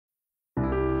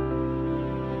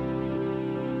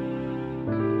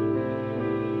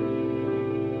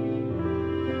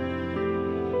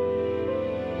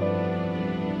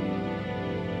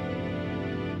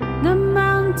The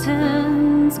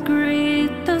mountains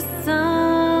greet the sun,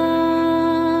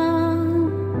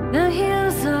 the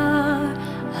hills are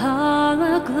all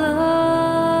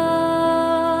aglow.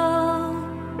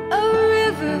 A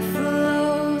river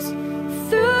flows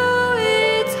through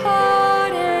its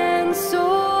heart and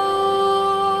soul.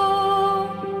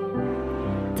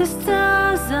 The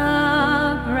stars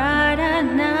are bright at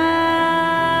night.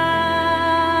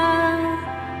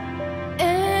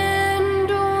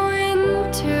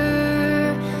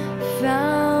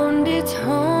 Found its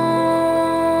home,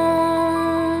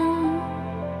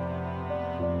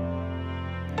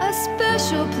 a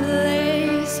special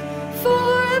place for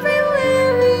every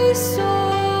weary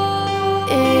soul.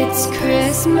 It's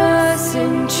Christmas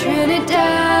in Trinidad,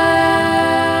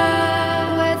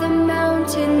 where the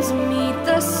mountains meet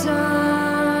the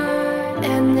sun,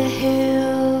 and the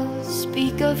hills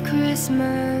speak of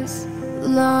Christmas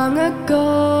long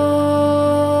ago.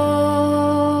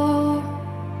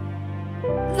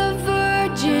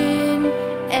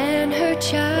 And her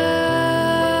child,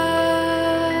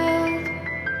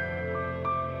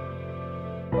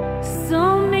 so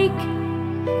meek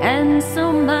and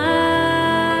so mild,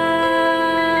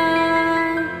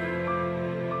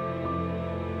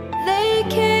 they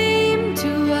came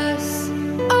to us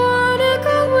on a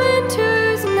cold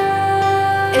winter's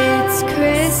night. It's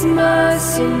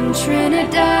Christmas in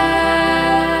Trinidad,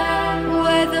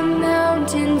 where the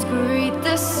mountains greet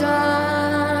the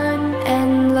sun,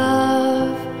 and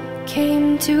love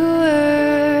came to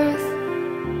earth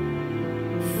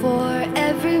for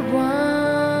everyone.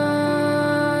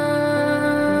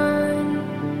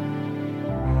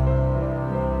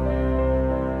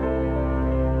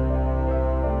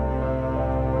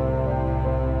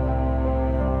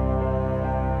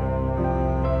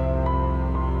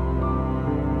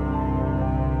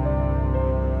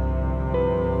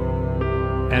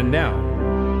 And now,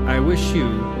 I wish you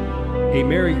a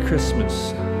Merry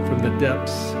Christmas from the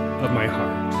depths of my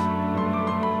heart.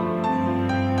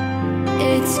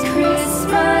 It's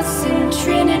Christmas in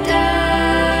Trinidad,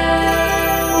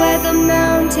 where the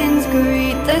mountains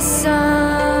greet the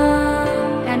sun,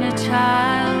 and a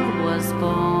child